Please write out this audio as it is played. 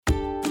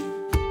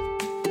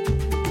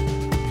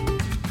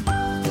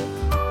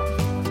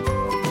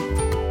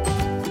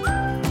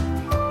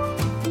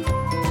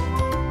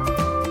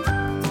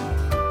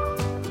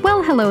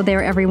Hello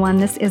there, everyone.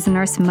 This is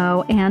Nurse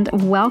Mo, and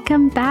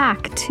welcome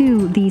back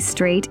to the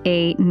Straight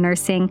A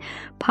Nursing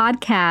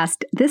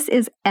Podcast. This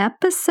is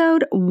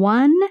episode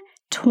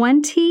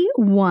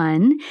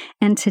 121,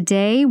 and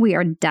today we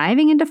are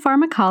diving into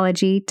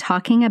pharmacology,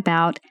 talking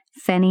about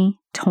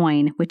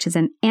Phenytoin, which is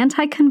an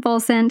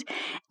anticonvulsant.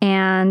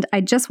 And I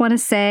just want to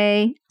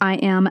say I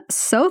am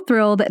so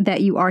thrilled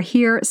that you are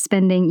here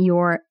spending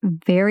your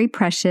very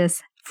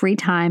precious free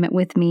time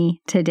with me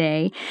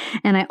today.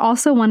 And I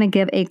also want to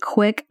give a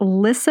quick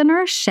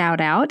listener shout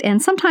out. And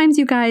sometimes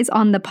you guys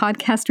on the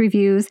podcast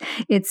reviews,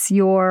 it's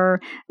your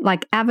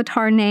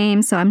avatar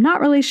name. So I'm not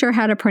really sure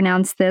how to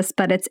pronounce this,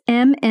 but it's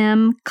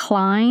MM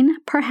Klein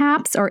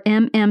perhaps, or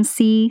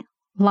MMC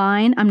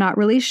Line. I'm not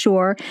really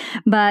sure,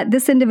 but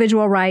this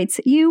individual writes,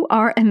 "You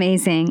are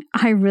amazing.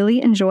 I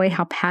really enjoy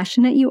how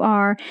passionate you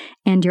are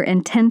and your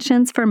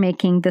intentions for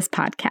making this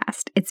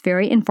podcast. It's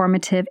very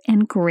informative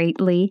and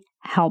greatly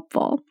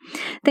helpful.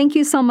 Thank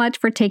you so much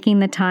for taking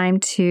the time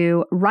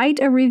to write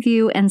a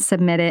review and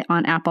submit it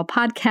on Apple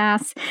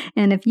Podcasts.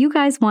 And if you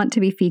guys want to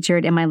be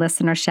featured in my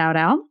listener shout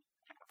out,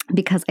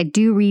 because I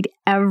do read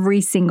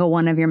every single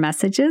one of your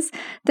messages,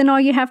 then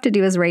all you have to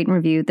do is rate and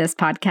review this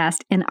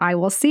podcast and I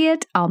will see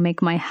it. I'll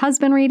make my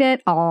husband read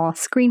it. I'll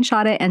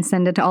screenshot it and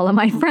send it to all of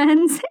my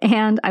friends,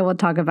 and I will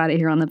talk about it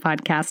here on the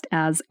podcast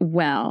as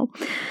well.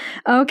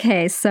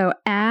 Okay, so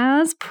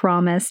as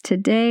promised,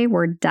 today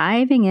we're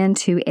diving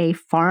into a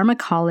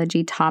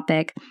pharmacology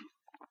topic.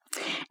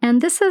 And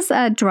this is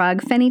a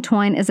drug.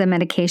 Phenytoin is a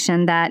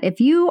medication that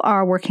if you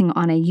are working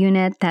on a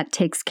unit that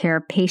takes care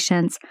of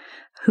patients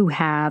who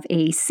have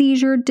a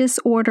seizure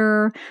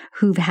disorder,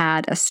 who've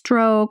had a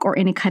stroke, or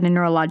any kind of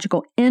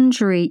neurological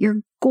injury,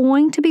 you're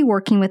going to be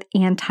working with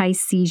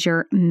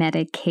anti-seizure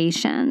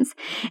medications.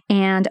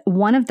 And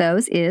one of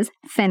those is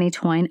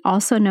Phenytoin,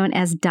 also known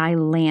as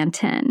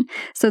Dilantin.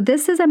 So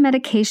this is a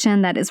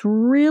medication that is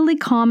really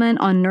common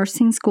on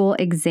nursing school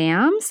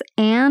exams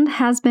and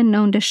has been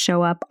known to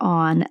show up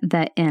on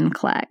the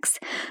NCLEX.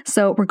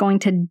 So we're going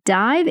to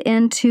dive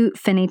into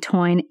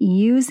Phenytoin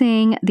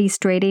using the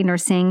Straight A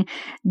Nursing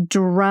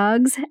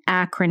Drugs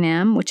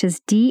acronym, which is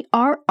DRRUGS,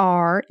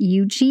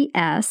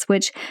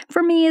 which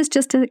for me is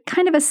just a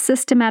kind of a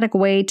systematic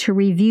way to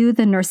review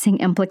the nursing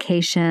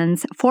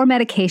implications for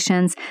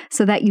medications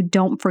so that you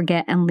don't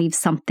forget and leave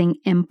something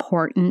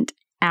important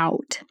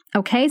out.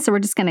 Okay, so we're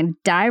just going to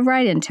dive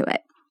right into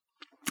it.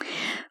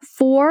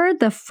 For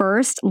the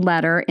first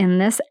letter in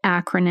this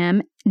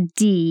acronym,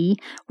 D,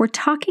 we're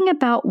talking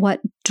about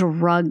what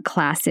drug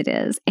class it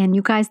is. And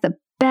you guys, the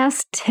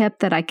best tip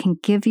that I can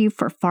give you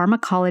for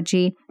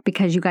pharmacology,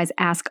 because you guys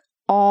ask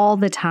all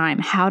the time,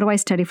 how do I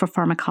study for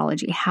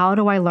pharmacology? How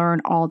do I learn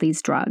all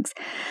these drugs?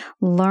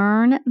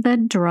 Learn the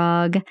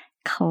drug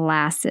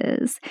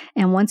classes.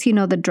 And once you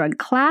know the drug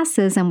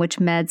classes and which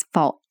meds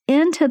fall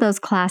into those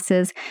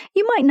classes,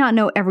 you might not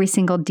know every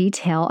single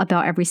detail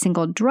about every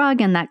single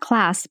drug in that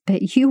class,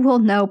 but you will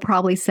know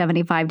probably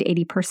 75 to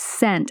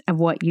 80% of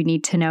what you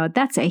need to know.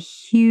 That's a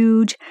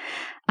huge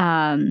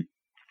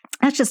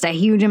That's just a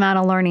huge amount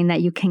of learning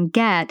that you can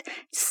get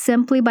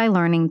simply by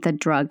learning the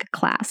drug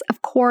class.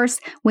 Of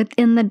course,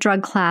 within the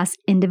drug class,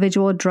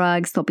 individual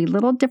drugs, there'll be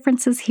little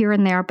differences here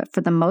and there, but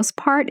for the most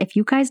part, if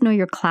you guys know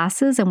your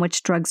classes and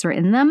which drugs are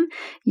in them,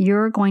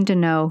 you're going to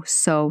know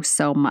so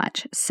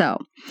much. So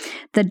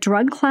the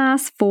drug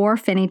class for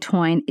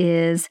Phenytoin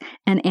is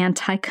an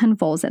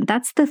anticonvulsant.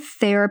 That's the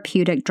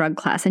therapeutic drug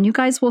class. And you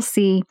guys will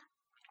see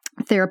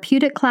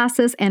therapeutic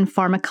classes and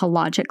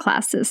pharmacologic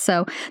classes.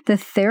 So the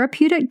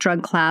therapeutic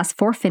drug class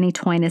for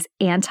Phenytoin is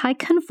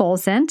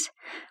anticonvulsant,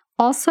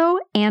 also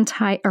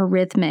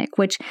antiarrhythmic,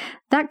 which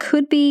that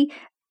could be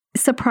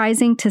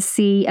surprising to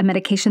see a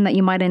medication that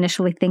you might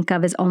initially think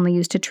of as only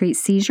used to treat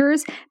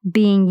seizures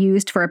being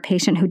used for a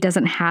patient who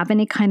doesn't have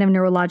any kind of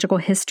neurological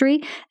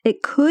history.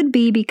 It could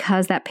be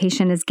because that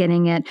patient is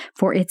getting it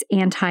for its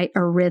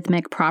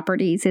antiarrhythmic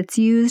properties. It's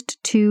used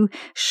to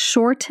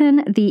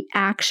shorten the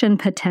action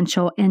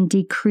potential and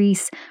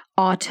decrease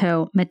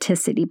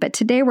automaticity. But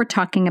today we're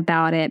talking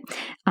about it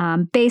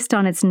based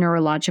on its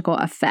neurological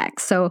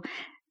effects. So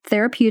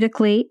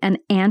therapeutically, an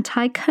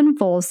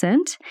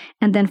anticonvulsant,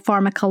 and then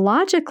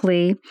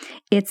pharmacologically,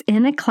 it's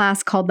in a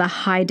class called the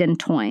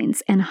Phenytoins.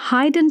 And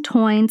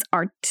Phenytoins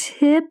are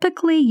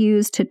typically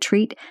used to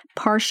treat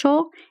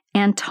partial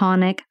and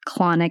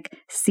tonic-clonic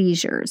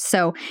seizures.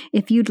 So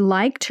if you'd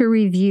like to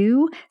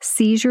review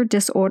seizure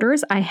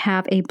disorders, I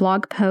have a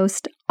blog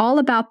post all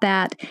about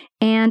that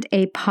and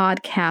a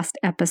podcast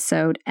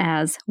episode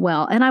as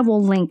well. And I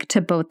will link to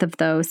both of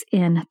those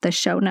in the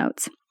show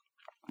notes.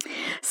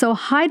 So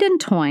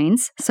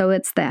Phenytoins, so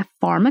it's the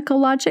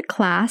pharmacologic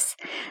class,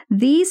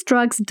 these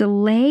drugs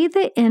delay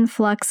the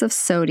influx of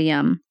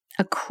sodium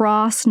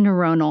across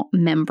neuronal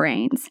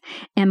membranes.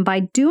 And by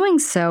doing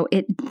so,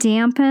 it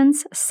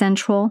dampens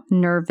central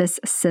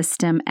nervous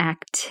system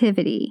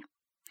activity.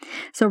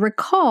 So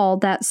recall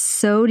that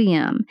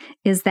sodium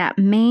is that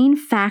main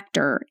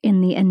factor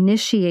in the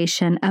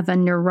initiation of a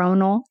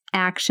neuronal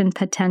action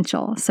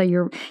potential. So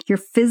your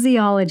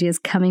physiology is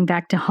coming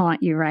back to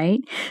haunt you, right?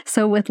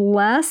 So with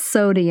less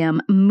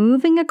sodium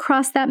moving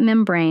across that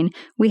membrane,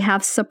 we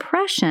have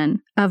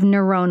suppression of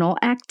neuronal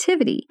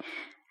activity.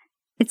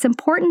 It's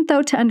important,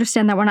 though, to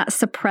understand that we're not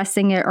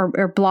suppressing it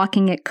or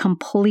blocking it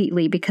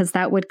completely, because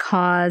that would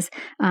cause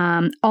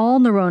all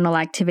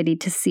neuronal activity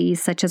to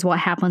cease, such as what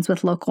happens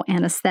with local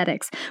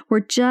anesthetics. We're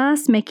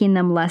just making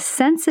them less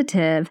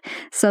sensitive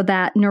so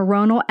that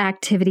neuronal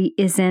activity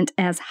isn't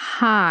as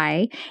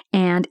high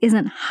and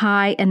isn't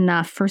high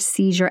enough for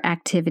seizure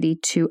activity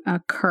to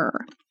occur.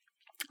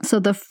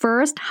 So the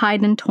first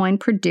Phenytoin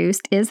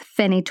produced is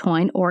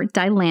Phenytoin, or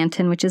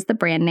Dilantin, which is the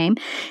brand name,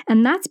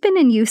 and that's been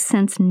in use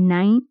since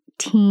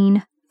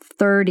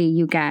 1930,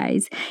 you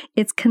guys.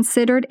 It's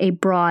considered a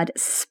broad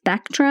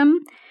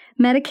spectrum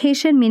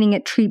medication, meaning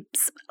it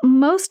treats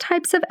most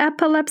types of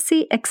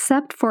epilepsy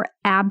except for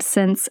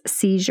absence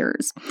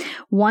seizures.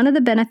 One of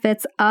the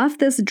benefits of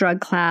this drug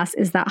class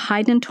is that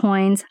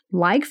Phenytoins,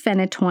 like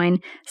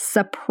Phenytoin,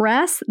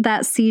 suppress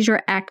that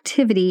seizure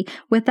activity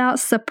without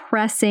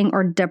suppressing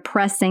or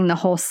depressing the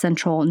whole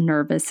central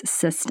nervous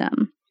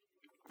system.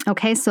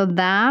 Okay, so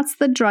that's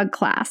the drug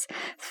class.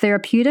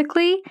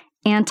 Therapeutically,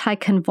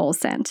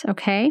 anticonvulsant,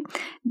 okay?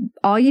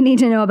 All you need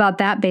to know about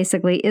that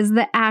basically is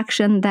the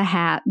action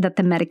that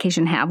the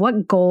medication have.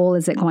 What goal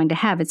is it going to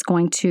have? It's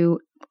going to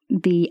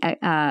be,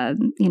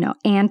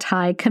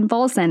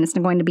 anticonvulsant. It's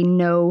going to be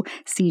no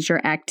seizure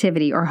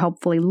activity, or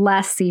hopefully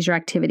less seizure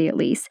activity at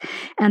least.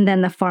 And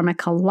then the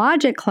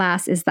pharmacologic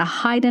class is the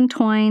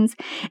Phenytoins.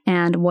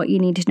 And what you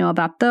need to know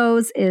about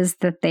those is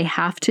that they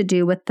have to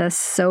do with the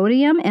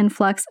sodium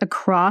influx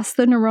across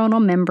the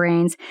neuronal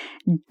membranes,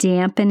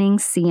 dampening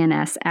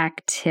CNS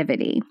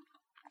activity.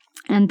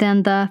 And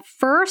then the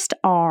first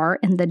R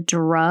in the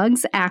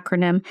drugs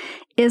acronym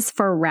is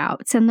for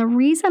routes. And the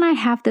reason I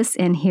have this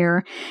in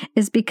here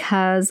is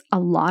because a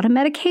lot of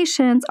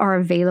medications are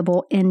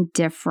available in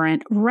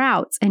different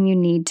routes, and you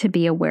need to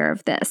be aware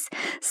of this.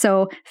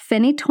 So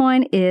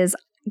Phenytoin is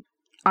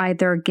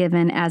either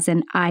given as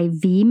an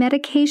IV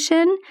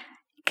medication,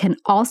 can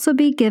also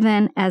be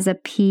given as a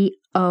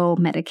PO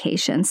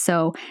medication.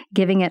 So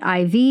giving it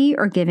IV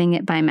or giving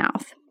it by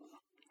mouth.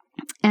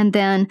 And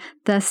then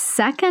the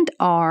second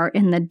R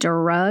in the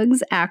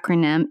drugs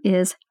acronym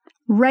is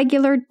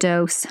regular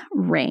dose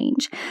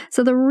range.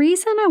 So the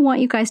reason I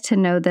want you guys to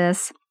know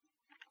this,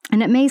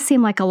 and it may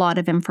seem like a lot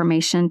of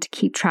information to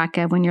keep track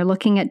of when you're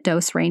looking at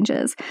dose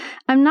ranges,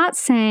 I'm not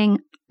saying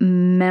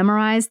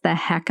memorize the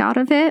heck out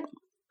of it,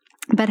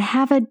 but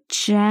have a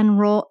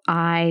general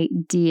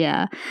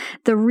idea.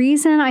 The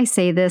reason I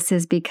say this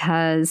is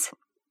because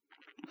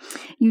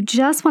you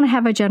just want to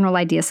have a general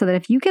idea so that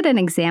if you get an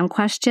exam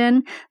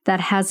question that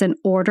has an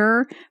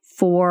order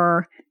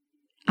for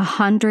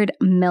 100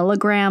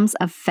 milligrams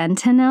of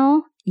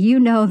fentanyl, you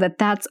know that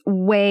that's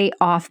way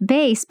off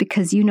base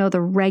because you know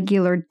the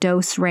regular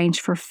dose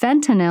range for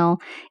fentanyl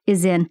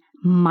is in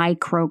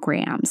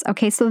micrograms.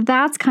 Okay, so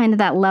that's kind of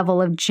that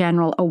level of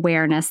general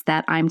awareness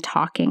that I'm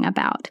talking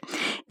about.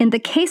 In the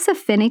case of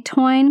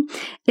Phenytoin,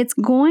 it's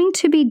going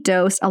to be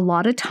dosed a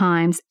lot of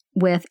times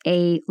with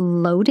a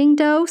loading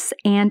dose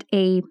and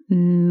a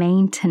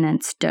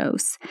maintenance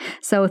dose.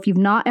 So if you've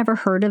not ever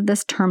heard of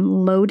this term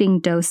loading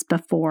dose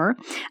before,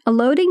 a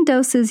loading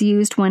dose is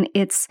used when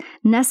it's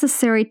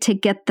necessary to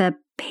get the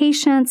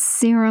patient's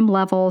serum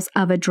levels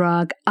of a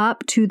drug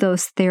up to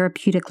those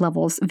therapeutic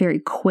levels very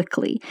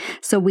quickly.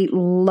 So we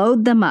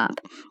load them up.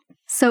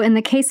 So in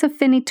the case of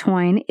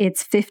Phenytoin,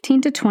 it's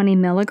 15 to 20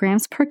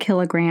 milligrams per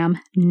kilogram,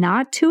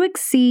 not to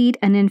exceed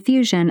an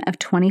infusion of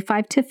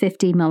 25 to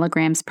 50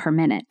 milligrams per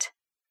minute.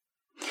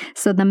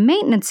 So the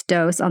maintenance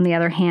dose, on the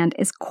other hand,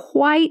 is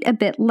quite a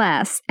bit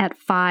less at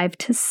 5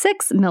 to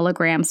 6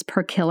 milligrams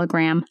per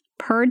kilogram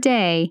per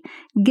day,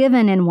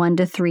 given in 1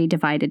 to 3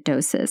 divided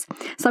doses.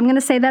 So I'm going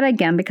to say that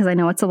again because I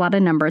know it's a lot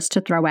of numbers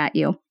to throw at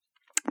you.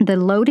 The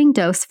loading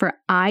dose for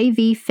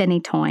IV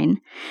Phenytoin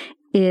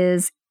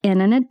is, in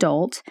an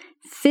adult,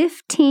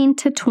 15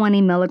 to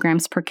 20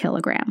 milligrams per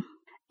kilogram.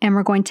 And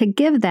we're going to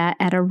give that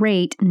at a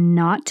rate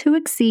not to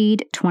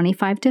exceed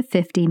 25 to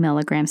 50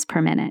 milligrams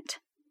per minute.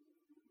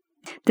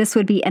 This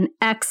would be an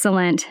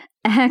excellent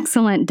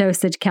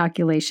dosage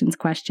calculations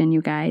question,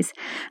 you guys.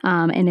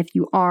 And if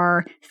you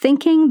are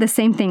thinking the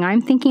same thing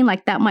I'm thinking,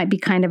 like that might be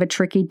kind of a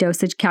tricky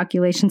dosage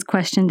calculations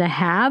question to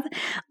have,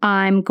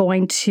 I'm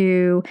going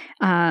to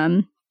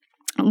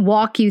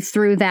walk you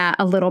through that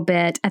a little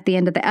bit at the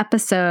end of the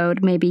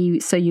episode, maybe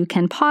so you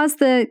can pause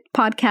the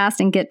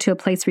podcast and get to a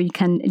place where you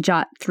can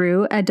jot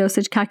through a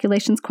dosage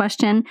calculations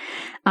question,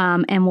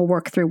 and we'll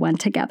work through one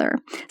together.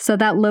 So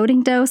that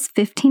loading dose,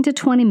 15 to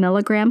 20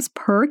 milligrams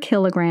per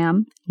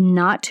kilogram,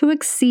 not to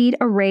exceed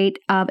a rate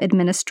of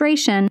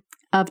administration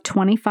of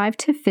 25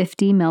 to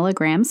 50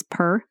 milligrams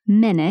per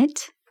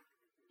minute.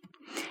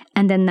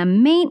 And then the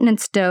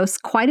maintenance dose,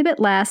 quite a bit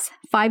less,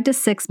 5 to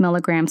 6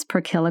 milligrams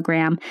per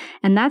kilogram.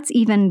 And that's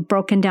even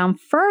broken down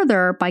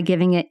further by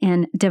giving it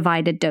in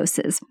divided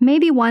doses.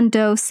 Maybe 1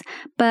 dose,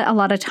 but a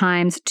lot of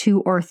times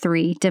 2 or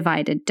 3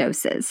 divided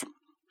doses.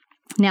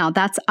 Now,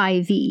 that's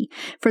IV.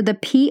 For the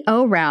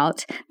PO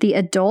route, the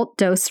adult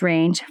dose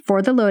range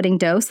for the loading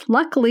dose,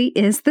 luckily,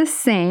 is the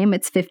same.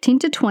 It's 15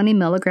 to 20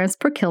 milligrams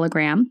per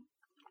kilogram.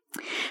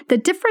 The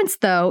difference,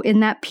 though,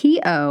 in that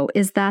PO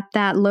is that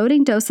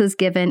loading dose is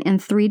given in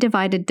 3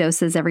 divided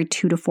doses every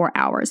 2 to 4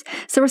 hours.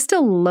 So we're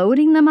still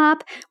loading them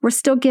up. We're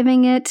still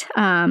giving it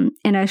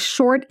in a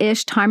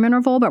short-ish time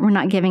interval, but we're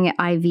not giving it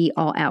IV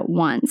all at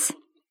once.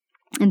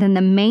 And then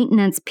the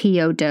maintenance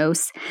PO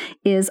dose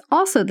is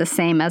also the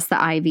same as the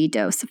IV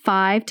dose,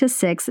 5 to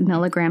 6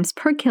 milligrams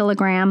per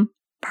kilogram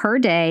per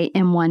day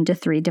in 1 to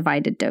 3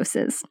 divided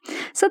doses.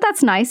 So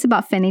that's nice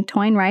about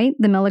Phenytoin, right?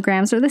 The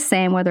milligrams are the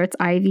same whether it's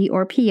IV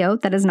or PO.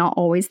 That is not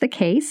always the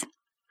case.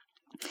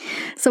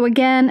 So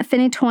again,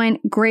 Phenytoin,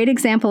 great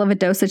example of a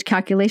dosage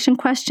calculation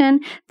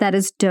question that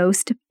is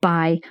dosed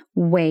by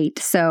weight.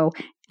 So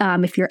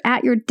if you're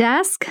at your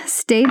desk,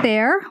 stay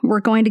there.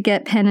 We're going to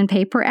get pen and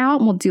paper out,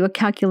 and we'll do a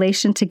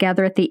calculation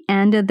together at the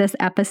end of this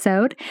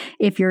episode.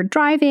 If you're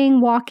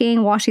driving,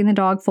 walking, washing the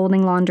dog,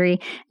 folding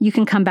laundry, you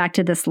can come back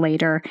to this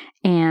later,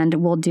 and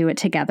we'll do it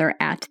together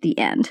at the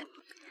end.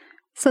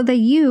 So the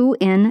U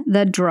in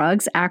the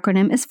drugs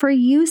acronym is for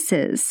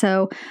uses.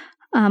 So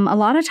a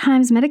lot of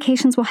times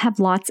medications will have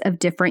lots of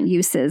different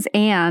uses,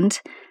 and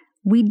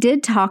we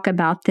did talk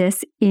about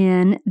this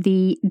in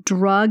the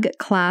drug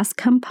class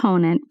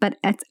component, but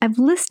I've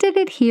listed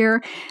it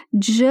here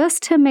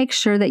just to make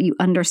sure that you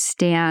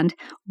understand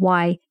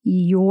why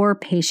your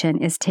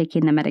patient is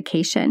taking the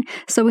medication.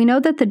 So we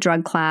know that the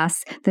drug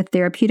class, the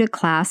therapeutic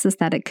class, is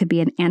that it could be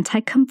an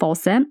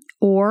anticonvulsant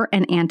or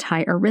an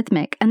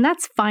antiarrhythmic, and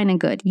that's fine and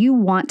good. You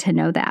want to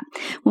know that.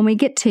 When we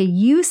get to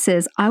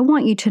uses, I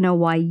want you to know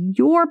why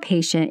your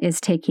patient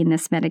is taking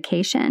this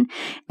medication.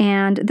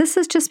 And this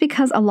is just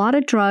because a lot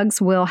of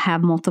drugs will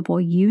have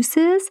multiple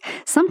uses.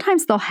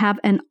 Sometimes they'll have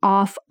an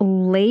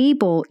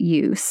off-label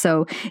use.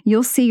 So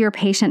you'll see your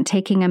patient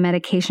taking a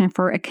medication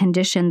for a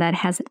condition that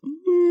has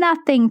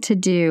nothing to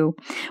do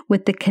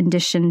with the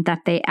condition that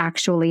they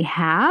actually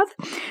have.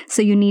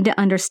 So you need to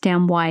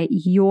understand why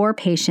your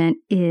patient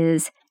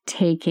is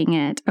taking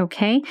it,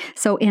 okay?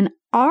 So in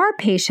our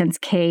patient's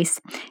case,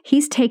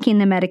 he's taking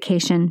the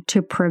medication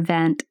to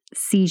prevent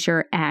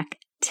seizure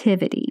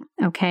activity,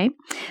 okay?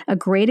 A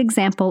great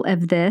example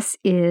of this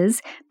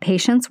is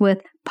patients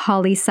with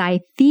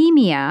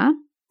polycythemia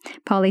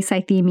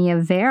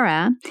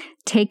vera,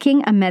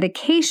 taking a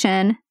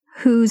medication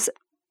whose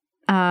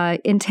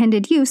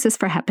intended use is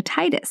for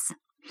hepatitis.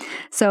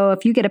 So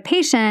if you get a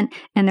patient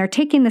and they're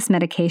taking this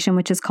medication,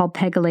 which is called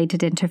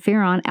pegylated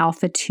interferon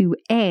alpha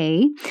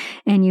 2A,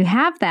 and you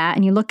have that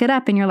and you look it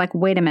up and you're like,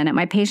 wait a minute,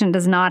 my patient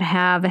does not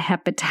have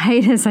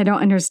hepatitis. I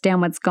don't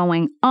understand what's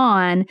going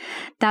on.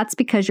 That's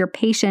because your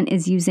patient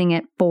is using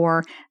it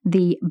for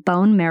the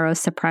bone marrow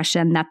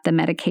suppression that the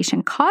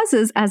medication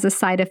causes as a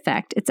side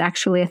effect. It's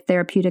actually a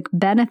therapeutic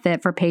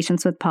benefit for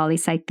patients with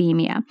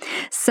polycythemia.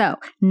 So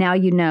now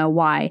you know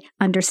why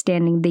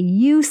understanding the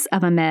use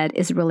of a med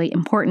is really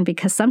important,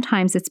 because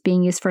sometimes it's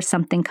being used for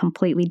something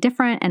completely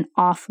different and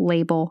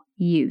off-label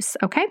use,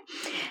 okay?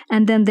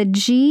 And then the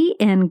G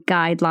in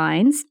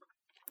guidelines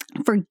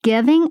for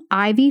giving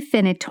IV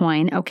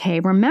Phenytoin, okay,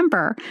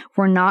 remember,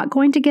 we're not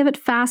going to give it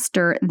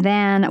faster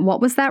than,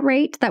 what was that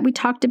rate that we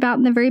talked about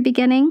in the very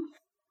beginning?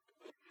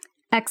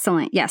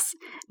 Excellent, yes.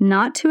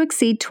 Not to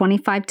exceed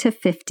 25 to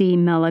 50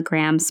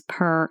 milligrams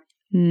per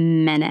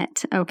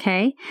minute,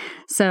 okay?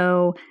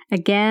 So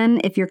again,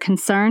 if you're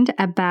concerned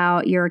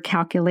about your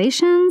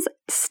calculations,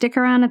 stick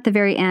around at the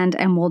very end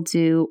and we'll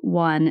do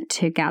one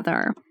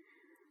together.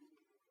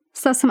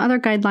 So some other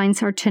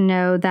guidelines are to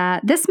know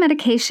that this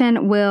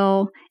medication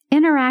will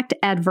interact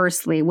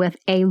adversely with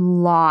a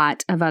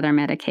lot of other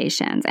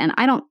medications. And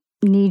I don't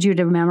need you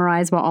to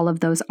memorize what all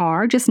of those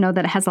are. Just know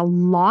that it has a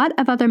lot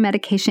of other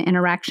medication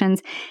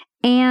interactions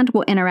and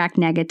will interact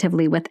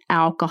negatively with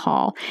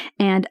alcohol.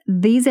 And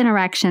these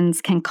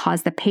interactions can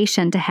cause the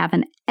patient to have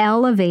an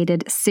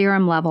elevated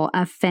serum level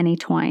of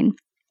phenytoin.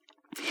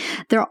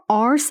 There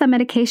are some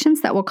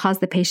medications that will cause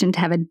the patient to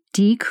have a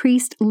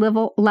decreased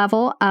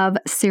level of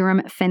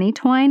serum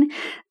phenytoin.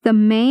 The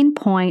main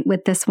point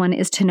with this one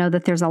is to know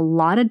that there's a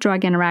lot of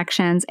drug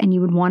interactions, and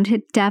you would want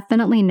to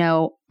definitely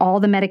know all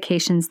the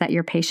medications that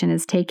your patient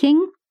is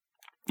taking.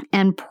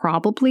 And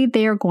probably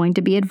they are going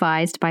to be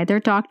advised by their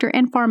doctor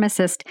and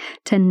pharmacist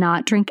to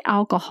not drink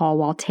alcohol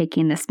while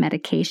taking this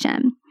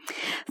medication.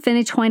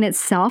 Phenytoin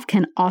itself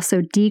can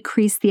also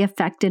decrease the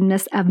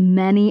effectiveness of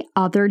many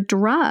other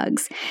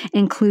drugs,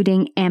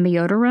 including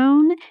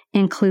amiodarone,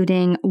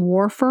 including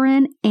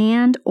warfarin,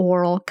 and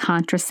oral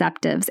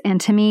contraceptives. And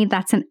to me,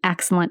 that's an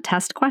excellent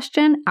test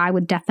question. I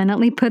would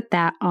definitely put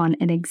that on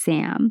an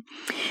exam.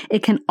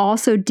 It can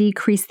also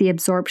decrease the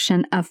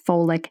absorption of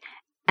folic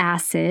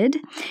acid,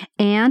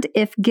 and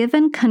if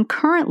given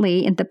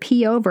concurrently in the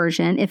PO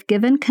version, if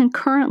given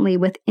concurrently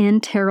with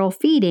enteral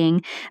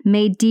feeding,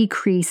 may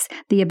decrease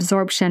the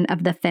absorption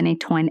of the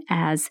phenytoin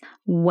as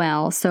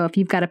well. So if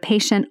you've got a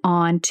patient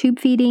on tube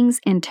feedings,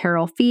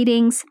 enteral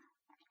feedings,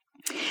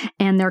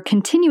 and their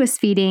continuous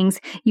feedings,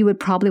 you would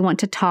probably want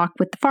to talk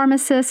with the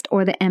pharmacist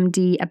or the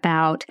MD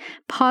about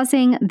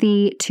pausing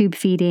the tube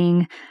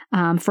feeding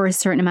for a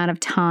certain amount of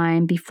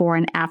time before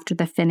and after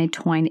the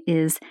phenytoin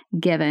is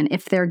given.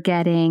 If they're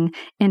getting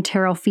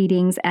enteral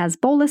feedings as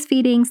bolus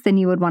feedings, then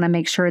you would want to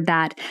make sure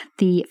that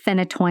the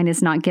phenytoin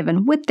is not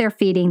given with their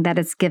feeding, that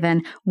it's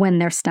given when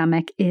their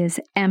stomach is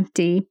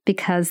empty,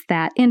 because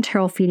that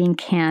enteral feeding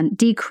can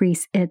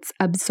decrease its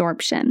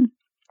absorption.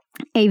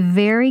 A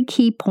very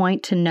key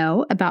point to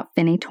know about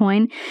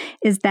phenytoin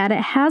is that it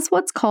has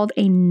what's called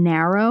a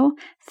narrow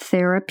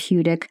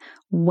therapeutic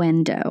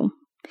window.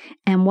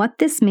 And what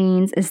this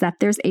means is that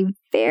there's a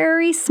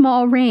very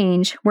small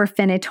range where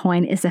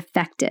phenytoin is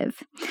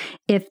effective.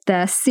 If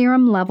the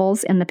serum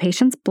levels in the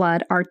patient's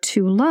blood are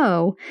too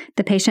low,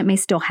 the patient may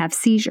still have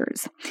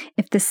seizures.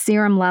 If the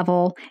serum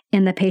level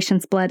in the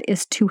patient's blood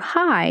is too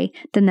high,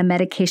 then the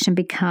medication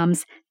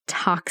becomes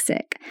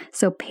toxic.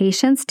 So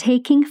patients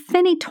taking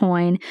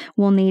phenytoin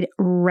will need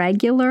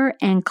regular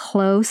and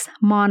close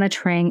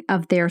monitoring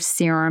of their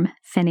serum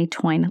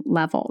phenytoin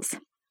levels.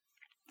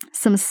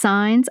 Some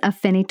signs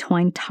of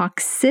phenytoin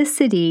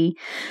toxicity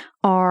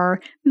are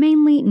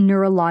mainly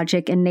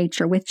neurologic in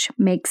nature, which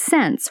makes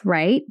sense,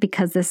 right?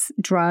 Because this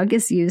drug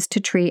is used to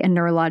treat a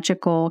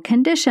neurological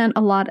condition.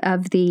 A lot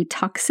of the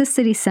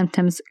toxicity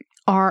symptoms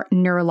are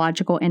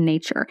neurological in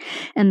nature,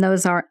 and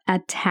those are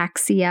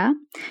ataxia,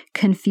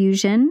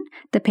 confusion.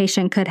 The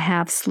patient could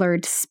have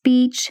slurred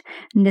speech,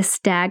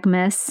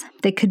 nystagmus.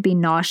 They could be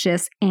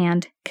nauseous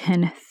and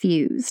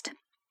confused.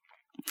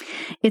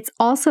 It's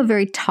also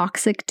very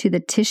toxic to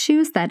the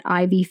tissues, that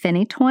IV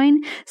phenytoin.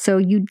 So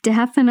you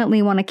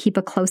definitely want to keep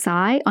a close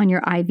eye on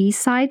your IV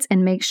sites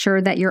and make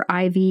sure that your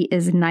IV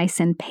is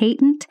nice and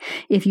patent.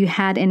 If you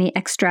had any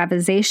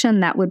extravasation,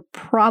 that would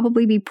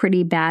probably be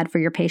pretty bad for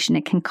your patient.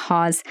 It can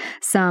cause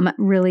some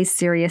really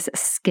serious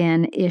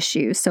skin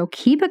issues. So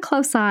keep a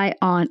close eye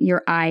on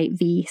your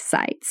IV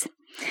sites.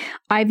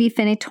 IV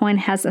phenytoin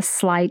has a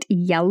slight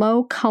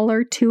yellow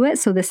color to it,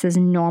 so this is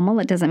normal.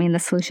 It doesn't mean the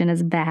solution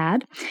is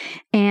bad.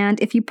 And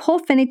if you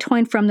pull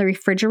phenytoin from the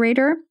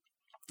refrigerator,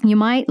 you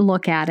might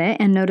look at it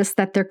and notice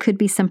that there could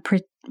be some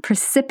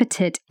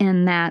precipitate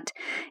in that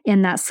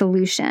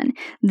solution.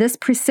 This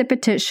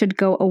precipitate should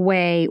go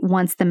away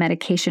once the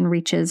medication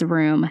reaches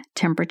room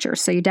temperature.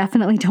 So you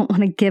definitely don't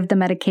want to give the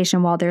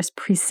medication while there's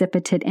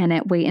precipitate in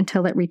it. Wait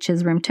until it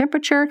reaches room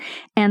temperature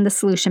and the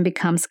solution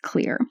becomes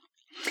clear.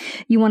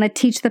 You want to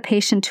teach the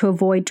patient to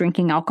avoid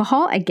drinking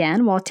alcohol,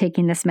 again, while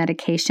taking this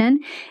medication.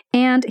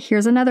 And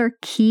here's another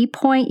key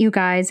point, you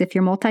guys. If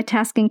you're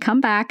multitasking, come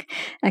back.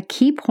 A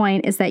key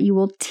point is that you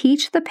will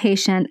teach the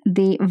patient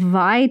the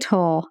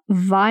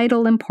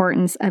vital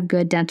importance of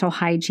good dental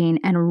hygiene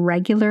and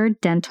regular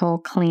dental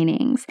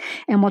cleanings.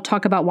 And we'll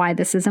talk about why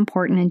this is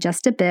important in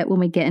just a bit when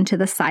we get into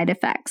the side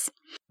effects.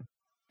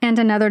 And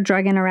another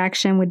drug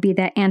interaction would be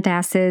that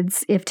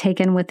antacids, if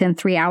taken within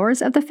 3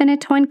 hours of the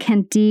phenytoin,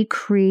 can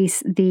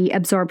decrease the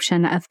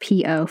absorption of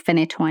PO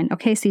phenytoin.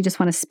 Okay, so you just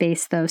want to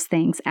space those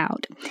things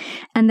out.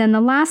 And then the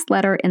last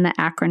letter in the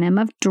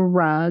acronym of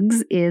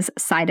drugs is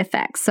side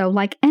effects. So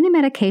like any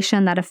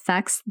medication that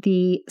affects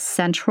the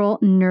central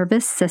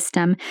nervous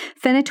system,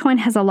 phenytoin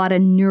has a lot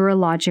of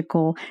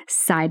neurological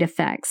side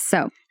effects.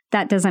 So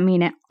that doesn't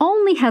mean it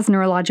only has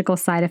neurological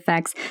side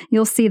effects.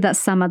 You'll see that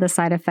some of the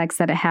side effects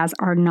that it has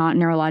are not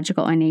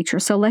neurological in nature.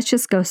 So let's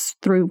just go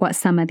through what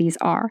some of these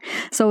are.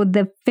 So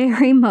the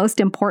very most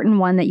important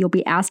one that you'll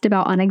be asked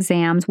about on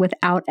exams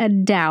without a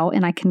doubt,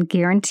 and I can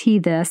guarantee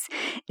this,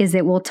 is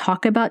it will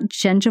talk about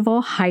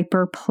gingival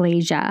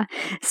hyperplasia.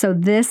 So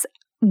this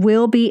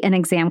will be an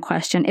exam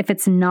question. If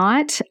it's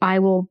not, I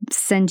will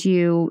send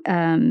you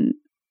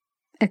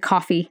a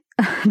coffee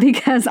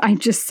because I'm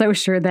just so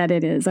sure that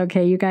it is.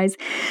 Okay, you guys.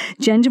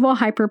 Gingival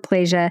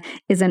hyperplasia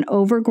is an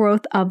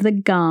overgrowth of the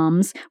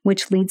gums,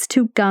 which leads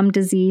to gum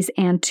disease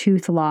and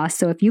tooth loss.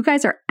 So if you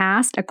guys are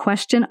asked a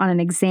question on an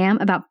exam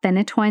about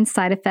phenytoin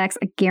side effects,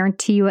 I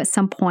guarantee you at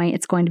some point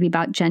it's going to be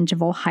about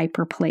gingival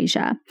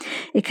hyperplasia.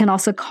 It can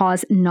also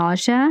cause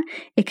nausea.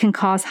 It can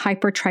cause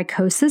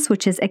hypertrichosis,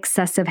 which is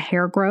excessive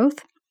hair growth.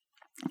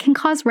 It can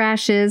cause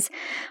rashes,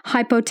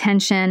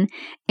 hypotension,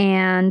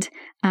 and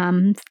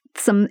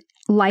some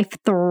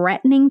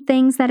life-threatening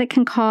things that it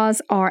can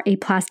cause are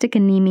aplastic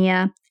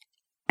anemia,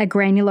 a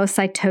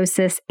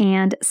granulocytosis,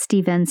 and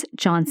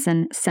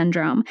Stevens-Johnson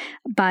syndrome.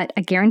 But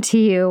I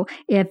guarantee you,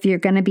 if you're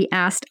going to be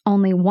asked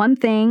only one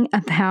thing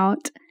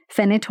about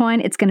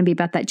Phenytoin, it's going to be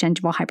about that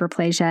gingival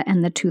hyperplasia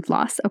and the tooth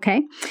loss,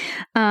 okay?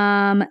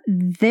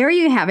 There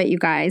you have it, you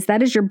guys.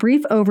 That is your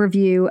brief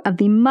overview of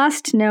the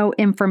must-know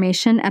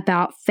information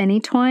about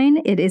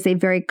phenytoin. It is a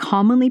very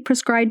commonly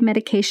prescribed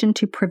medication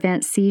to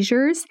prevent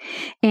seizures.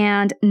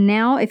 And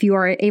now, if you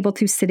are able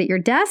to sit at your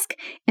desk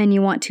and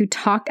you want to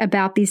talk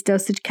about these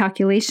dosage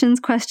calculations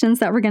questions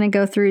that we're going to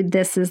go through,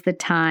 this is the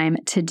time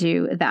to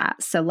do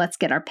that. So let's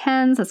get our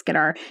pens, let's get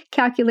our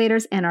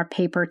calculators and our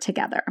paper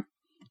together.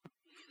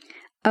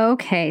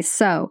 Okay,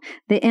 so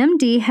the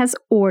MD has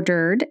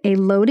ordered a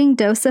loading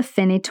dose of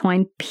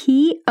phenytoin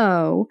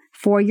PO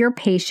for your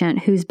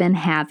patient who's been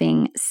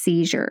having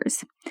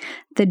seizures.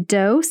 The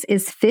dose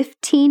is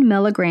 15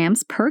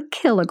 milligrams per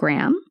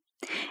kilogram,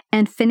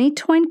 and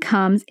phenytoin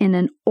comes in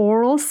an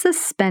oral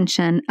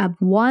suspension of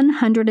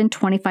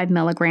 125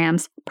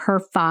 milligrams per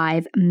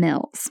 5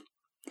 mils.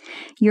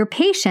 Your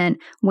patient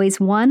weighs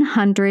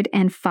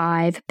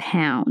 105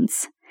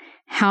 pounds.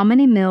 How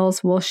many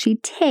mils will she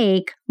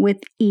take with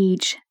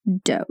each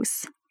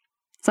dose?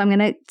 So I'm going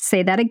to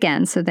say that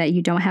again so that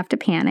you don't have to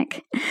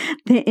panic.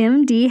 The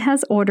MD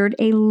has ordered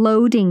a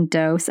loading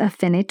dose of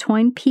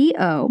Phenytoin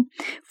PO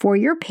for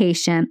your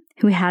patient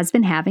who has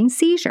been having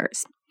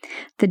seizures.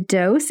 The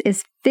dose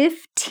is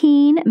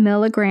 15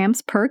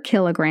 milligrams per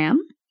kilogram.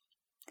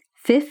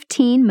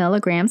 15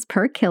 milligrams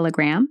per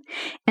kilogram,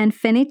 and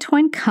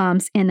phenytoin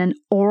comes in an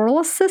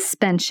oral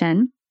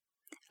suspension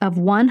of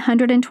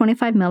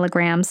 125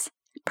 milligrams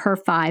per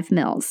 5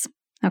 mils.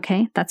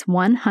 Okay, that's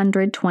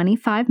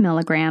 125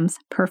 milligrams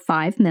per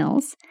 5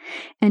 mils,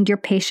 and your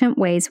patient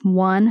weighs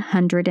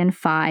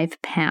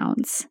 105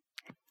 pounds.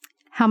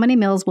 How many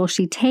mils will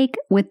she take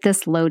with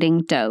this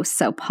loading dose?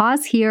 So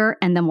pause here,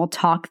 and then we'll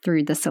talk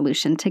through the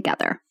solution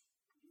together.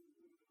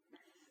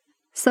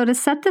 So to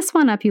set this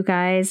one up, you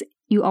guys,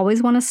 you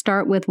always want to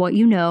start with what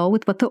you know,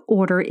 with what the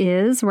order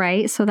is,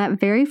 right? So that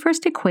very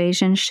first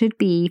equation should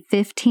be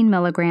 15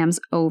 milligrams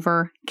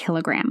over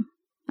kilogram,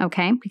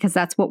 okay? Because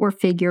that's what we're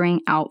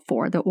figuring out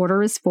for. The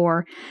order is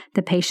for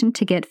the patient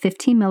to get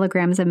 15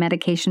 milligrams of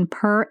medication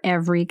per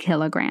every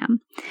kilogram.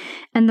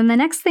 And then the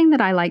next thing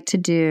that I like to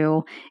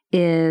do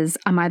is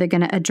I'm either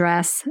going to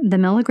address the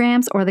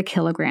milligrams or the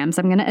kilograms.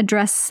 I'm going to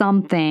address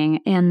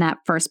something in that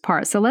first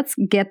part. So let's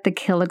get the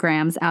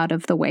kilograms out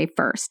of the way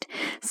first.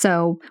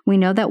 So we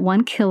know that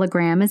 1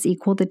 kilogram is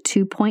equal to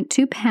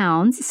 2.2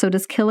 pounds. So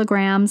does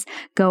kilograms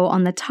go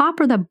on the top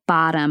or the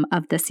bottom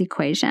of this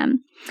equation?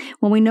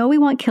 Well, we know we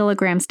want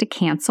kilograms to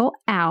cancel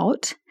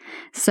out.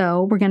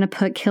 So we're going to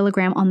put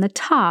kilogram on the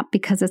top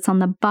because it's on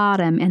the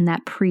bottom in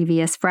that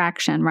previous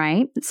fraction,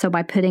 right? So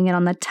by putting it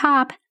on the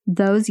top,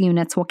 those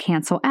units will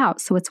cancel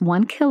out. So it's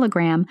 1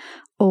 kilogram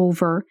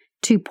over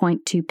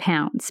 2.2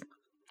 pounds.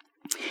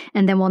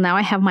 And then, well, now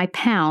I have my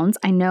pounds.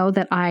 I know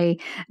that I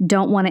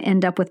don't want to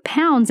end up with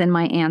pounds in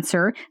my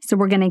answer, so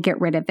we're going to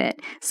get rid of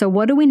it. So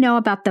what do we know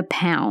about the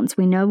pounds?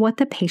 We know what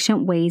the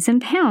patient weighs in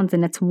pounds,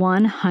 and it's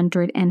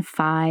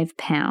 105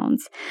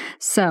 pounds.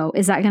 So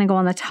is that going to go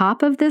on the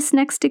top of this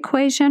next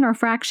equation or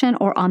fraction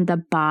or on the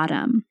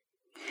bottom?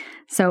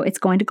 So it's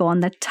going to go on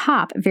the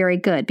top. Very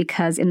good,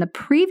 because in the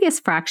previous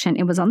fraction,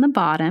 it was on the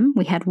bottom.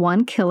 We had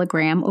 1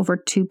 kilogram over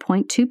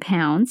 2.2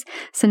 pounds.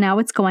 So now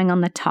it's going on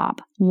the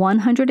top,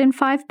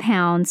 105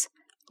 pounds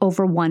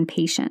over 1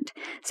 patient.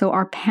 So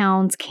our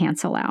pounds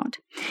cancel out.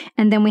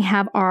 And then we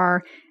have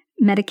our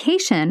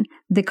medication,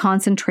 the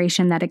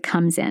concentration that it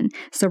comes in.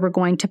 So we're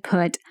going to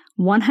put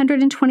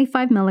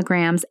 125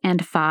 milligrams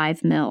and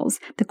 5 mils.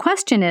 The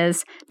question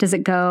is, does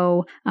it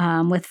go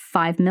with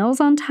 5 mils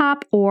on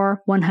top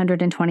or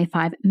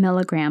 125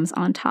 milligrams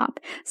on top?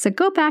 So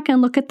go back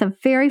and look at the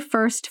very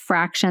first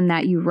fraction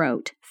that you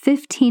wrote,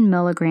 15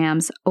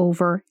 milligrams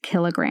over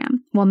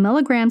kilogram. Well,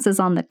 milligrams is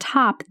on the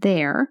top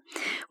there.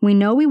 We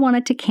know we want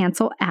it to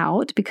cancel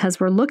out because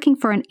we're looking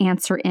for an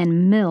answer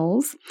in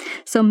mils.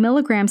 So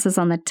milligrams is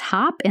on the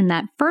top in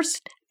that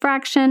first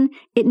fraction.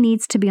 It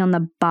needs to be on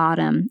the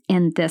bottom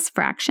in this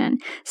fraction.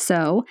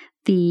 So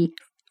the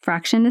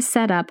fraction is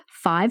set up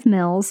 5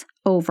 mils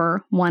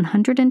over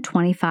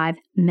 125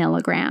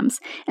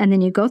 milligrams. And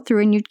then you go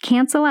through and you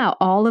cancel out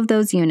all of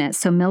those units.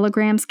 So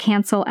milligrams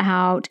cancel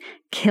out,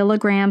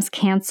 kilograms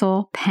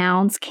cancel,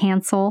 pounds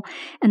cancel,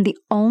 and the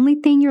only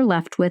thing you're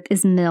left with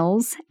is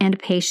mils and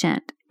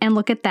patient. And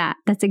look at that.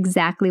 That's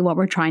exactly what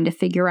we're trying to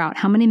figure out.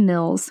 How many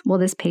mils will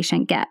this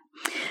patient get?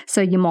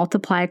 So you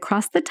multiply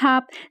across the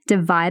top,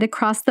 divide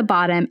across the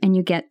bottom, and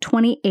you get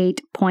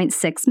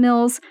 28.6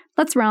 mils.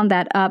 Let's round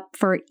that up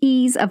for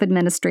ease of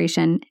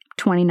administration,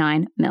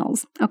 29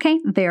 mils. Okay,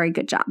 very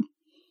good job.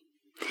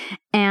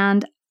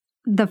 And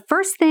the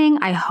first thing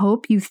I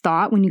hope you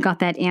thought when you got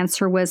that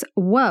answer was,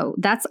 whoa,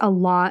 that's a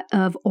lot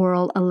of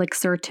oral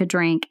elixir to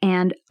drink.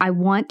 And I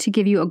want to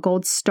give you a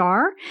gold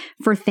star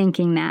for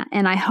thinking that.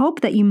 And I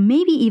hope that you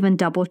maybe even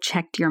double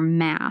checked your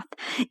math.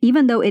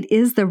 Even though it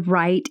is the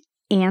right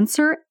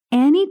answer,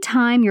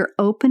 anytime you're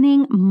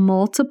opening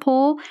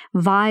multiple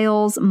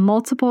vials,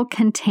 multiple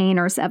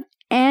containers of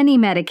any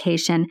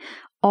medication,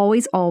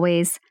 always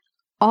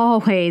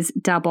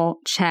double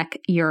check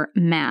your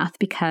math,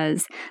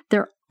 because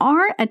there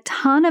aren't a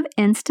ton of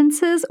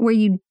instances where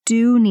you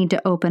do need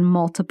to open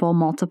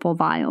multiple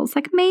vials,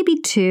 like maybe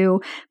 2.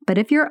 But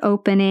if you're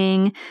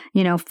opening,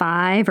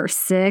 5 or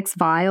 6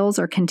 vials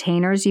or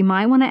containers, you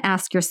might want to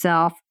ask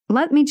yourself,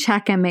 let me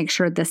check and make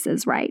sure this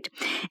is right.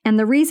 And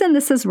the reason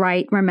this is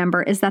right,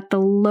 remember, is that the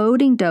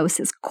loading dose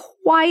is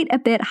quite a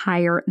bit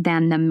higher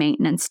than the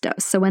maintenance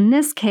dose. So in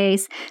this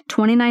case,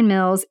 29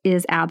 mils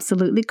is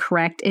absolutely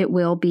correct. It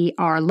will be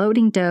our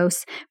loading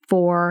dose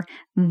for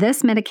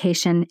this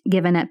medication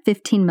given at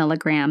 15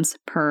 milligrams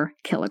per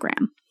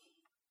kilogram.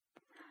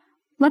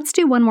 Let's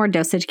do one more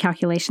dosage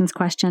calculations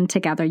question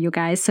together, you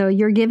guys. So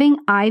you're giving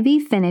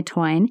IV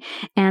phenytoin,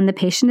 and the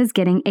patient is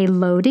getting a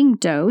loading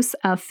dose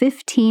of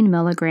 15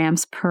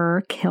 milligrams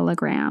per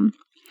kilogram.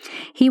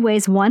 He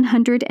weighs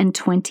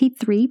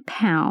 123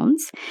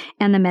 pounds,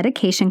 and the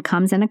medication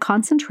comes in a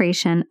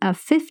concentration of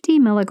 50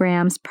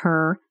 milligrams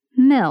per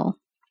mil.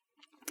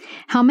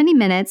 How many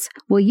minutes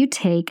will you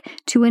take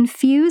to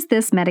infuse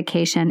this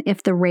medication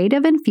if the rate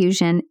of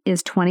infusion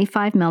is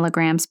 25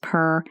 milligrams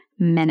per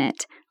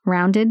minute,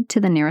 rounded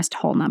to the nearest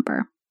whole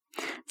number?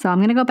 So I'm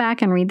going to go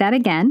back and read that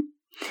again.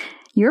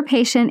 Your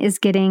patient is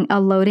getting a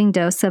loading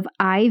dose of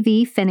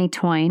IV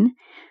phenytoin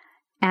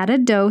at a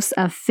dose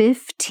of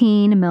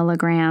 15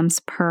 milligrams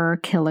per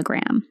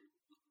kilogram.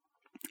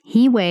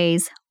 He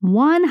weighs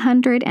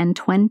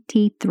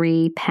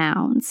 123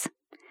 pounds.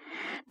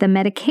 The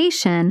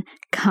medication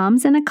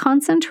comes in a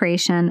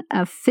concentration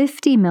of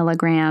 50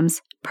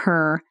 milligrams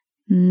per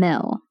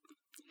mil.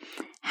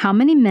 How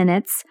many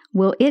minutes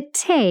will it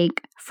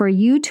take for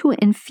you to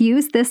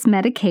infuse this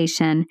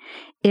medication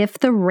if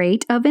the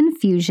rate of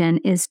infusion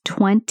is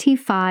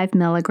 25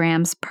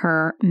 milligrams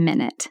per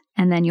minute?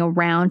 And then you'll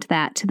round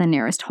that to the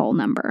nearest whole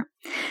number.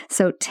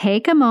 So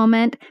take a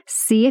moment,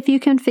 see if you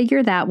can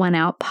figure that one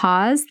out,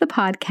 pause the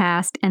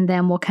podcast, and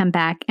then we'll come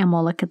back and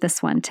we'll look at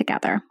this one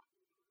together.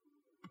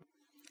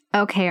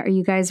 Okay, are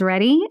you guys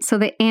ready? So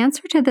the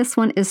answer to this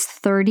one is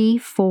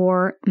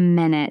 34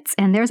 minutes.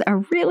 And there's a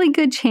really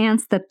good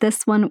chance that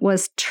this one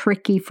was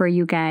tricky for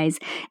you guys.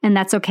 And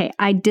that's okay.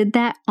 I did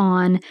that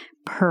on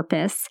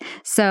purpose.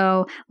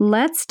 So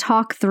let's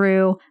talk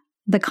through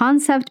the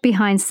concept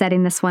behind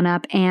setting this one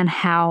up and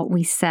how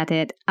we set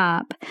it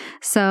up.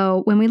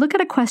 So when we look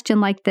at a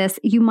question like this,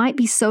 you might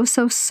be so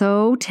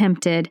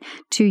tempted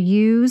to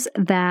use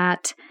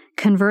that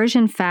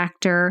conversion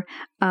factor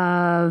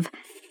of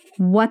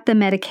what the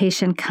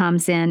medication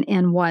comes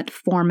in what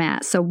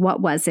format. So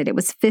what was it? It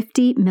was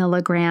 50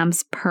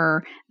 milligrams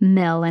per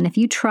mil. And if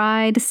you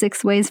tried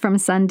 6 ways from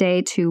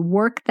Sunday to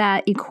work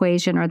that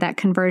equation or that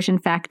conversion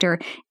factor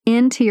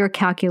into your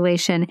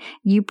calculation,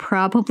 you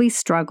probably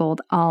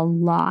struggled a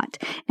lot.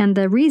 And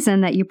the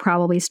reason that you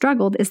probably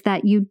struggled is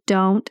that you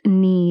don't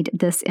need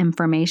this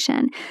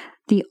information.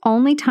 The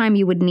only time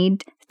you would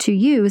need to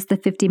use the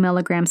 50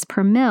 milligrams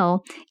per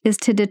mil is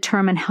to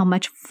determine how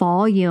much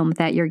volume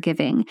that you're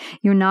giving.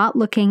 You're not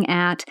looking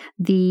at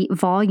the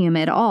volume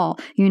at all.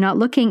 You're not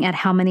looking at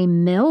how many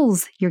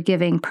mils you're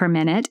giving per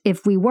minute.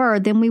 If we were,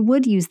 then we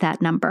would use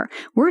that number.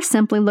 We're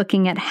simply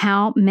looking at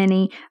how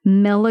many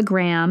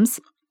milligrams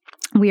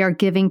we are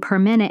giving per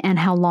minute and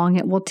how long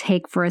it will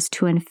take for us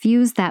to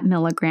infuse that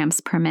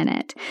milligrams per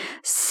minute.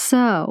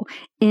 So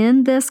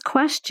in this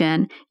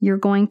question, you're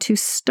going to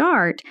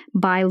start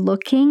by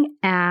looking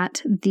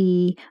at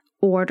the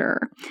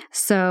order.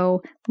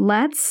 So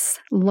let's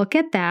look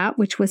at that,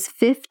 which was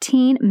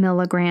 15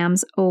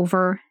 milligrams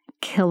over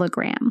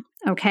kilogram.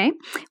 Okay,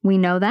 we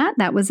know that.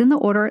 That was in the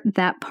order.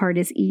 That part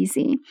is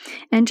easy.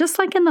 And just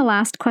like in the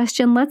last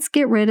question, let's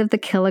get rid of the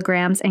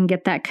kilograms and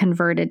get that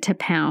converted to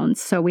pounds.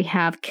 So we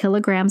have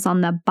kilograms on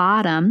the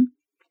bottom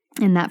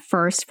in that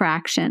first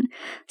fraction.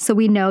 So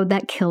we know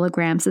that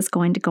kilograms is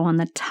going to go on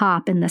the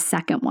top in the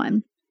second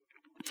one.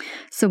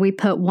 So we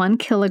put 1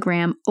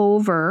 kilogram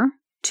over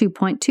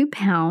 2.2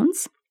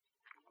 pounds.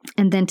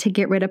 And then to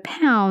get rid of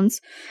pounds,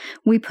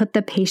 we put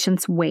the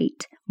patient's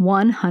weight,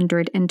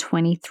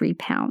 123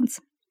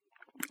 pounds.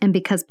 And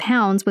because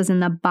pounds was in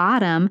the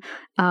bottom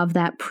of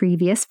that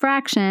previous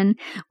fraction,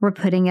 we're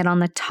putting it on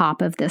the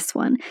top of this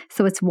one.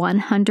 So it's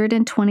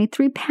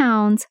 123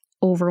 pounds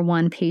over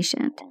one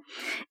patient.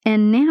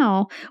 And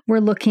now we're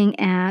looking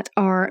at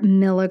our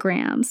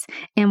milligrams.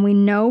 And we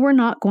know we're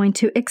not going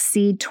to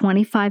exceed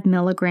 25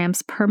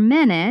 milligrams per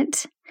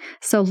minute.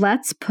 So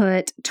let's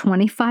put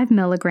 25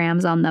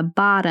 milligrams on the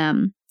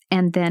bottom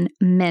and then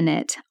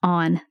minute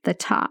on the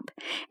top.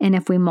 And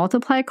if we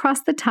multiply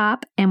across the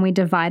top and we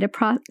divide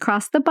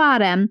across the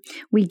bottom,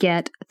 we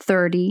get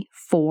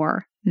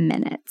 34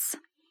 minutes.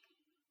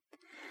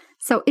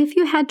 So if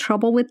you had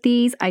trouble with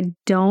these, I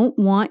don't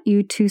want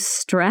you to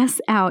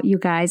stress out, you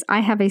guys. I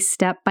have a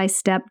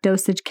step-by-step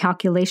dosage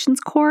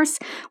calculations course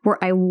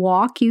where I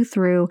walk you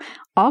through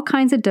all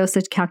kinds of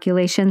dosage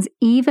calculations,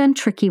 even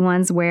tricky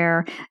ones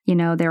where,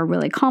 they're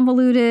really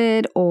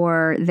convoluted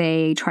or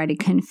they try to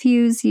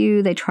confuse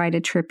you, they try to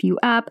trip you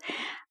up.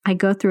 I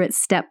go through it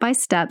step by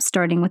step,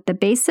 starting with the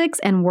basics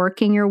and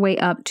working your way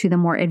up to the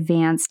more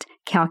advanced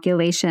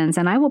calculations.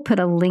 And I will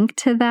put a link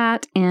to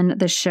that in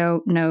the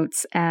show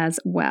notes as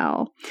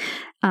well.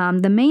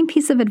 The main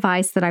piece of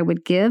advice that I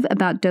would give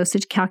about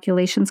dosage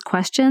calculations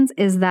questions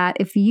is that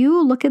if you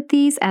look at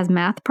these as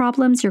math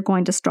problems, you're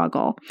going to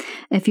struggle.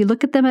 If you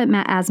look at them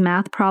as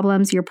math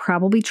problems, you're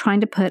probably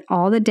trying to put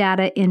all the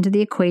data into the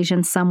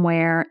equation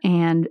somewhere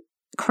and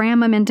cram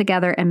them in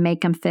together and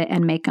make them fit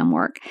and make them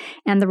work.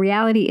 And the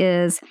reality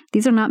is,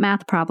 these are not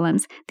math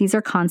problems. These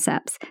are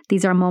concepts.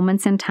 These are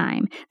moments in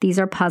time. These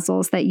are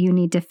puzzles that you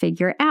need to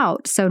figure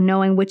out. So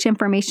knowing which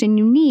information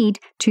you need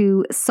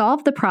to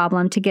solve the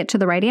problem to get to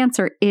the right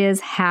answer is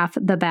half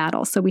the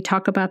battle. So we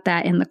talk about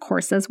that in the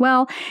course as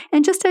well.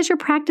 And just as you're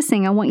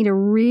practicing, I want you to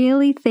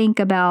really think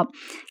about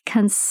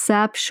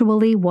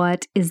conceptually,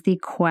 what is the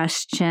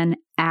question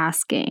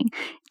asking?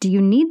 Do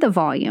you need the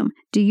volume?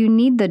 Do you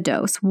need the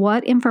dose?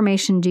 What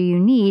information do you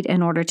need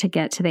in order to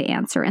get to the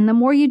answer? And the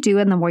more you do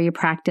and the more you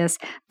practice,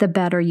 the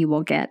better you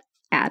will get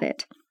at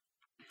it.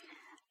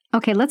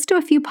 Okay, let's do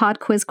a few pod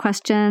quiz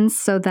questions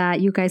so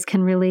that you guys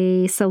can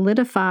really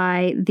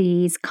solidify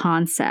these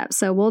concepts.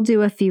 So we'll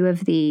do a few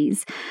of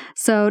these.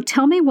 So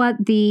tell me what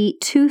the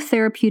 2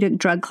 therapeutic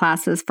drug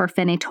classes for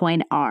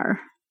phenytoin are.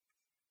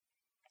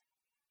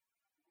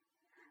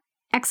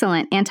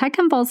 Excellent.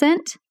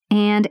 Anticonvulsant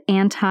and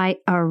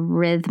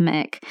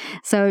antiarrhythmic.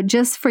 So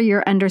just for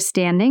your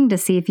understanding, to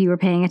see if you were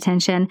paying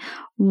attention,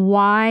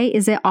 why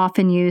is it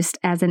often used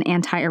as an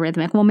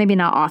antiarrhythmic? Well, maybe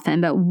not often,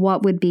 but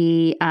what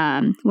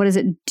does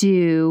it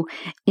do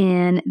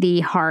in the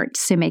heart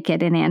to make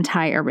it an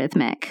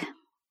antiarrhythmic?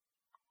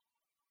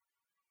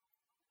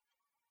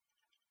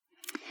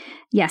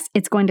 Yes,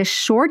 it's going to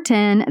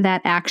shorten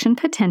that action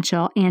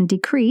potential and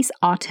decrease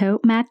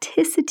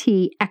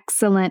automaticity.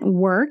 Excellent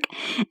work.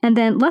 And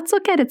then let's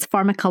look at its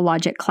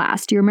pharmacologic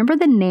class. Do you remember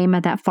the name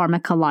of that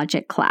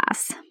pharmacologic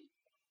class?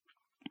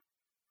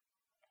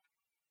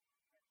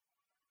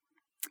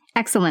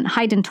 Excellent.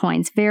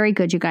 Phenytoins. Very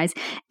good, you guys.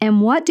 And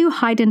what do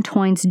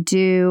phenytoins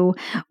do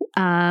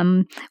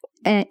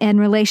in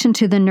relation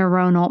to the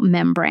neuronal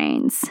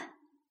membranes?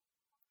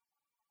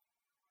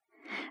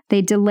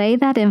 They delay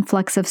that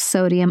influx of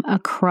sodium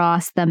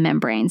across the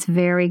membranes.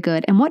 Very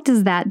good. And what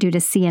does that do to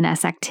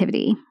CNS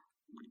activity?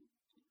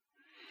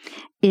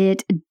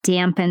 It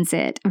dampens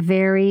it.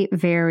 Very,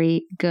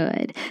 very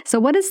good. So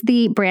what is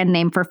the brand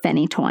name for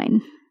phenytoin?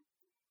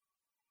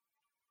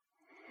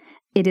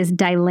 It is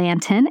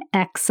Dilantin.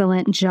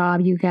 Excellent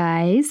job, you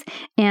guys.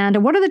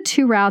 And what are the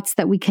 2 routes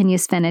that we can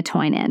use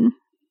phenytoin in?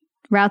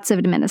 Routes of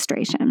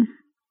administration.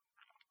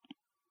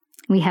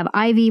 We have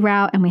IV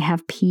route and we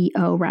have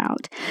PO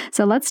route.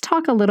 So let's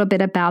talk a little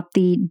bit about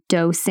the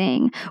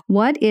dosing.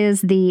 What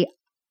is the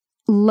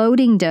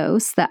loading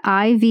dose, the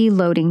IV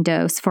loading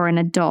dose for an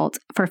adult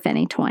for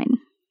phenytoin?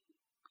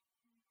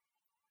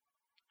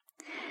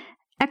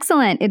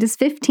 Excellent. It is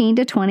 15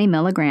 to 20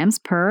 milligrams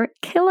per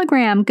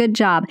kilogram. Good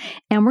job.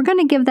 And we're going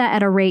to give that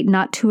at a rate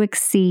not to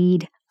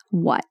exceed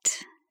what?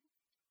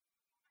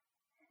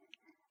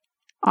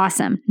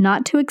 Awesome.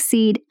 Not to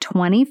exceed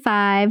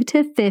 25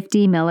 to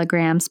 50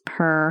 milligrams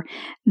per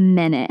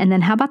minute. And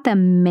then how about the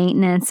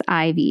maintenance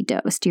IV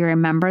dose? Do you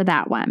remember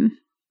that one?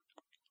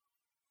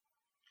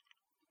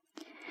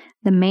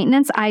 The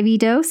maintenance IV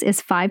dose is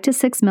 5 to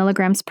 6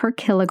 milligrams per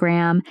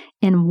kilogram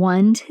in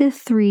 1 to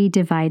 3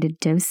 divided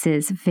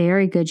doses.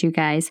 Very good, you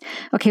guys.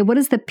 Okay, what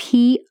is the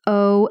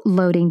PO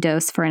loading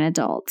dose for an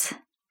adult?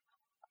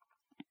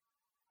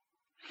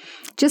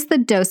 Just the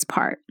dose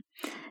part.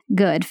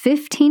 Good.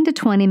 15 to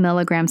 20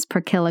 milligrams per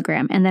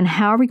kilogram. And then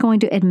how are we going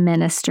to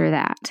administer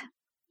that?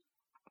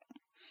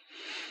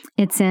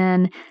 It's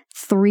in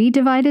 3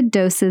 divided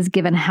doses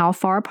given how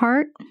far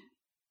apart?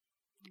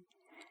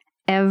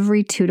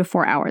 Every 2 to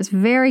 4 hours.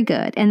 Very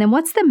good. And then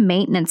what's the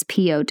maintenance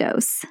PO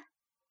dose?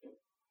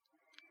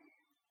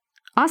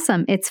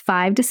 Awesome. It's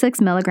 5 to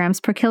 6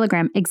 milligrams per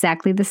kilogram,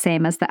 exactly the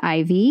same as the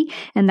IV.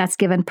 And that's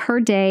given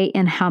per day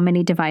in how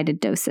many divided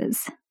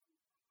doses?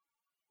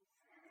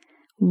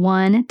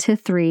 1 to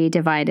 3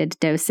 divided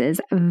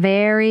doses.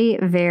 Very,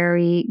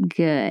 very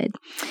good.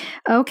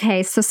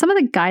 Okay, so some of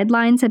the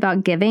guidelines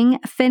about giving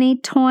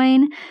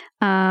phenytoin,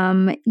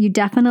 you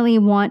definitely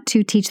want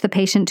to teach the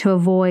patient to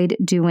avoid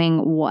doing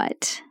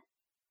what?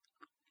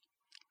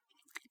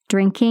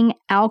 Drinking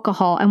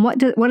alcohol. And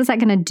what is that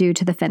going to do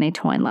to the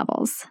phenytoin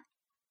levels?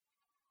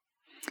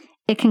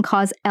 It can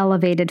cause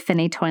elevated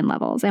phenytoin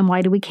levels. And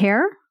why do we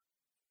care?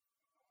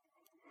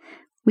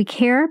 We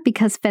care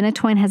because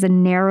phenytoin has a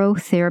narrow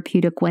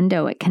therapeutic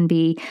window. It can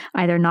be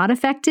either not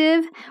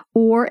effective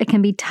or it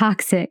can be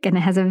toxic, and it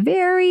has a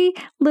very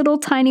little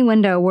tiny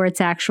window where it's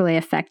actually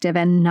effective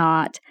and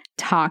not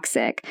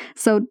toxic.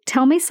 So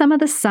tell me some of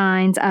the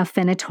signs of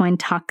phenytoin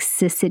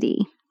toxicity.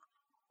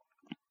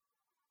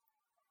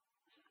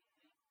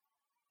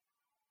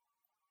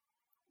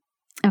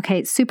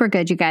 Okay, super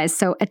good, you guys.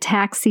 So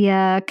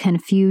ataxia,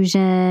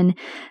 confusion,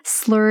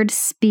 slurred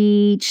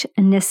speech,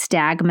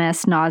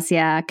 nystagmus,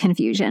 nausea,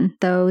 confusion,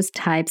 those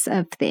types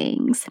of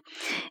things.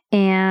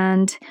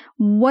 And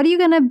what are you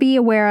going to be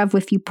aware of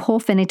if you pull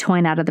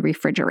phenytoin out of the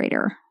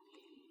refrigerator?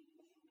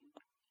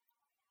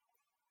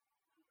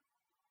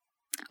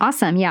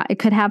 Awesome. Yeah, it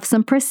could have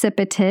some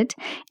precipitate,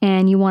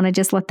 and you want to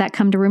just let that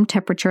come to room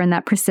temperature, and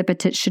that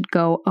precipitate should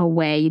go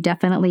away. You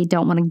definitely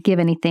don't want to give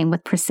anything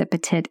with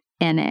precipitate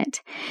in it.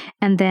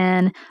 And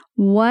then,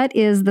 what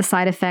is the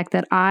side effect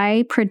that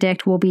I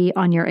predict will be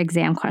on your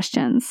exam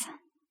questions?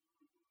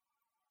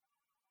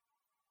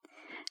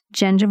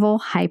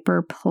 Gingival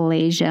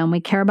hyperplasia. And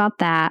we care about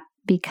that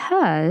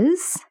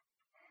because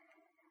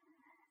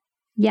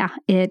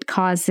it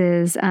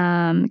causes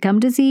gum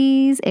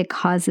disease, it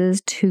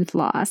causes tooth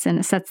loss, and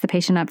it sets the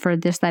patient up for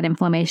just that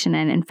inflammation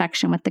and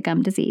infection with the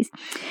gum disease.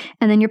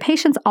 And then your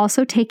patient's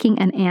also taking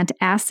an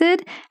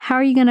antacid. How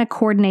are you going to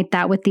coordinate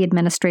that with the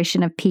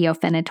administration of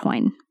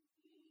phenytoin?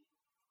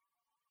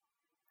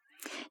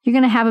 You're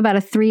going to have about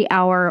a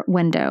 3-hour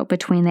window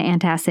between the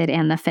antacid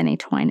and the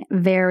phenytoin.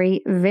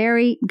 Very,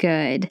 very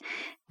good.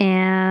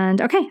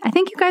 And okay, I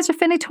think you guys are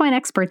phenytoin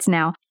experts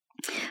now.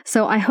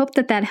 So I hope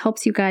that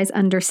helps you guys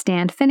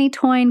understand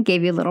phenytoin,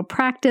 gave you a little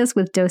practice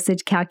with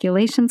dosage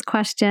calculations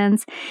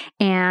questions.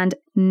 And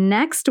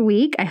next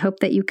week, I hope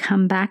that you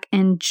come back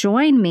and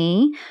join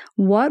me.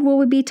 What will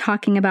we be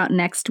talking about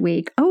next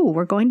week? Oh,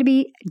 we're going to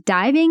be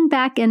diving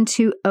back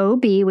into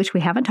OB, which we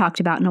haven't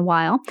talked about in a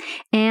while.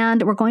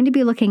 And we're going to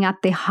be looking at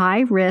the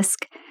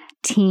high-risk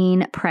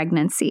teen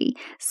pregnancy.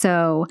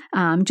 So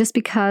just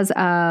because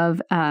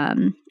of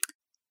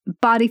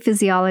body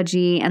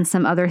physiology and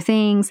some other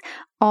things,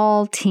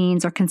 all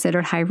teens are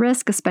considered high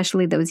risk,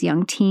 especially those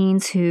young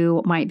teens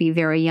who might be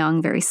very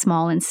young, very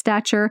small in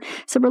stature.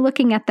 So we're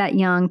looking at that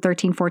young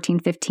 13,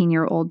 14,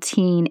 15-year-old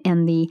teen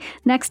in the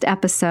next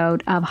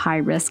episode of High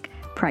Risk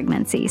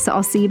Pregnancy. So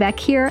I'll see you back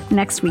here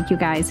next week, you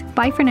guys.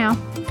 Bye for now.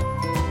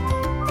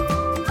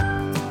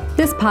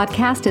 This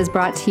podcast is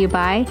brought to you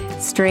by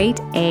Straight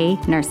A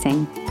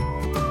Nursing.